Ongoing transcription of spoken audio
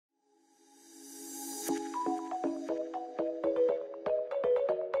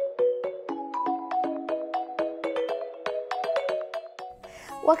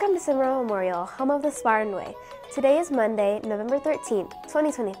Welcome to CIMARRON-MEMORIAL, home of the Spartan Way. Today is Monday, November 13th,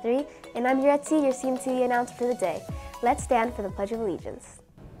 2023, and I'm your Cmtv announcer for the day. Let's stand for the Pledge of Allegiance.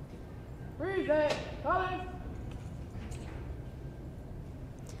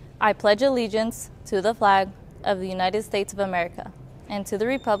 I pledge allegiance to the flag of the United States of America and to the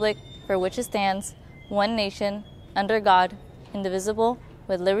republic for which it stands, one nation, under God, indivisible,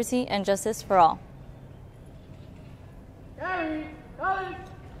 with liberty and justice for all.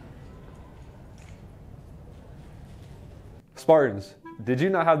 Spartans, did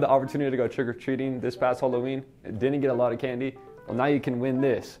you not have the opportunity to go trick-or-treating this past Halloween and didn't get a lot of candy? Well, now you can win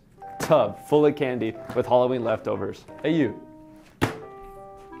this tub full of candy with Halloween leftovers. Hey, you.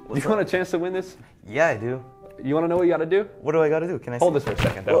 You want a chance to win this? Yeah, I do. You want to know what you got to do? What do I got to do? Can I hold this for a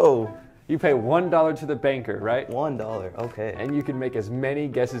second, though. Whoa. You pay $1 to the banker, right? $1, okay. And you can make as many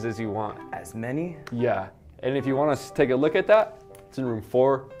guesses as you want. As many? Yeah. And if you want to take a look at that, it's in room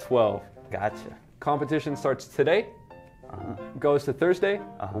 412. Gotcha. Competition starts today, goes to Thursday,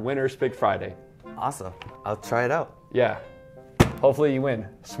 winners pick Friday. Awesome. I'll try it out. Yeah. Hopefully you win,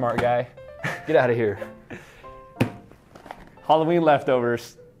 smart guy. Get out of here. Halloween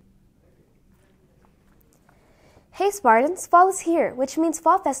leftovers. Hey Spartans, fall is here, which means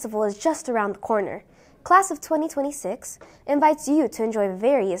Fall Festival is just around the corner. Class of 2026 invites you to enjoy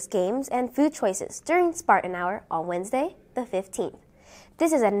various games and food choices during Spartan Hour on Wednesday, the 15th.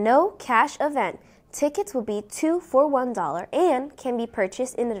 This is a no-cash event. Tickets will be 2 for $1 and can be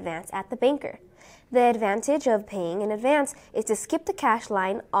purchased in advance at the banker. The advantage of paying in advance is to skip the cash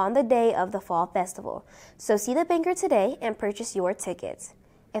line on the day of the Fall Festival. So see the banker today and purchase your tickets.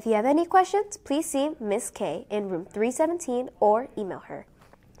 If you have any questions, please see Miss K in room 317 or email her.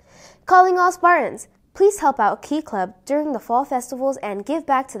 Calling all Spartans, please help out Key Club during the fall festivals and give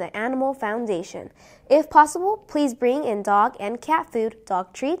back to the Animal Foundation. If possible, please bring in dog and cat food,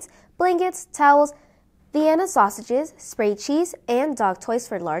 dog treats, blankets, towels, Vienna sausages, spray cheese, and dog toys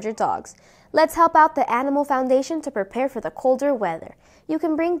for larger dogs. Let's help out the Animal Foundation to prepare for the colder weather. You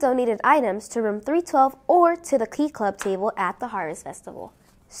can bring donated items to room 312 or to the Key Club table at the Harvest Festival.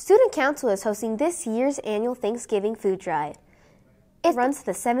 Student Council is hosting this year's annual Thanksgiving food drive. It runs to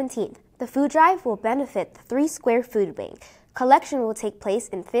the 17th. The food drive will benefit the 3 Square Food Bank. Collection will take place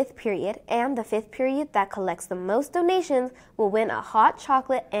in 5th period, and the 5th period that collects the most donations will win a hot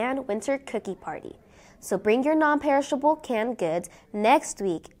chocolate and winter cookie party. So bring your non-perishable canned goods next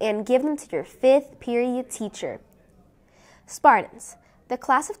week and give them to your 5th period teacher. Spartans, the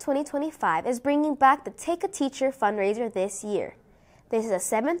class of 2025 is bringing back the Take a Teacher fundraiser this year. This is a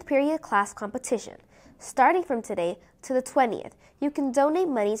 7th period class competition. Starting from today to the 20th, you can donate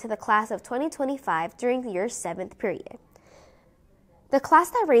money to the class of 2025 during your 7th period. The class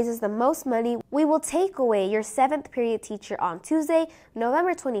that raises the most money, we will take away your 7th period teacher on Tuesday,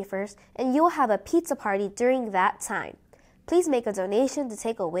 November 21st, and you will have a pizza party during that time. Please make a donation to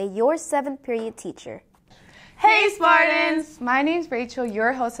take away your 7th period teacher. Hey Spartans! My name is Rachel,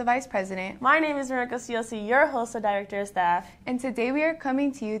 your host of Vice President. My name is Marika Ciosi, your host of Director of Staff. And today we are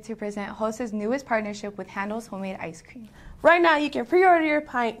coming to you to present HOSA's newest partnership with Handel's Homemade Ice Cream. Right now you can pre-order your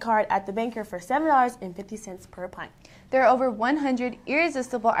pint card at the banker for $7.50 per pint. There are over 100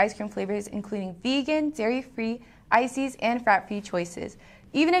 irresistible ice cream flavors, including vegan, dairy-free, ices, and fat-free choices.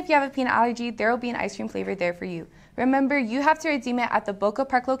 Even if you have a peanut allergy, there will be an ice cream flavor there for you. Remember, you have to redeem it at the Boca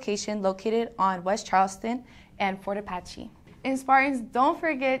Park location located on West Charleston and Fort Apache. And Spartans, don't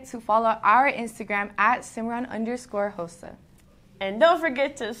forget to follow our Instagram at Cimarron_HOSA. And don't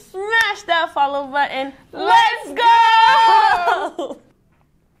forget to smash that follow button. Let's go!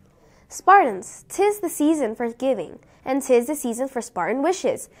 Spartans, 'tis the season for giving, and 'tis the season for Spartan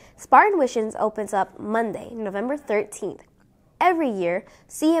Wishes. Spartan Wishes opens up Monday, November 13th. Every year,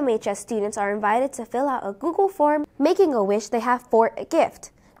 CMHS students are invited to fill out a Google form making a wish they have for a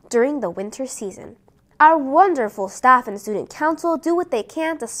gift during the winter season. Our wonderful staff and student council do what they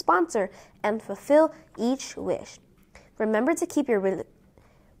can to sponsor and fulfill each wish. Remember to keep your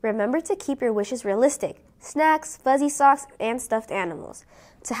wishes realistic. Snacks, fuzzy socks, and stuffed animals.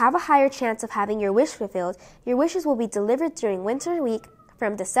 To have a higher chance of having your wish fulfilled, your wishes will be delivered during Winter Week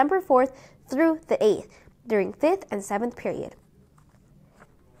from December 4th through the 8th during 5th and 7th period.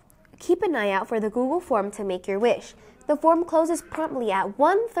 Keep an eye out for the Google form to make your wish. The form closes promptly at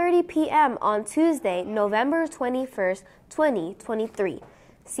 1:30 p.m. on Tuesday, November 21st, 2023.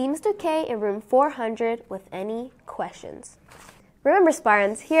 See Mr. K in room 400 with any questions. Remember,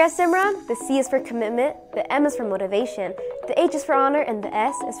 Spartans, here at Cimarron, the C is for commitment, the M is for motivation, the H is for honor, and the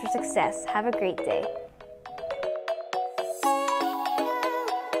S is for success. Have a great day.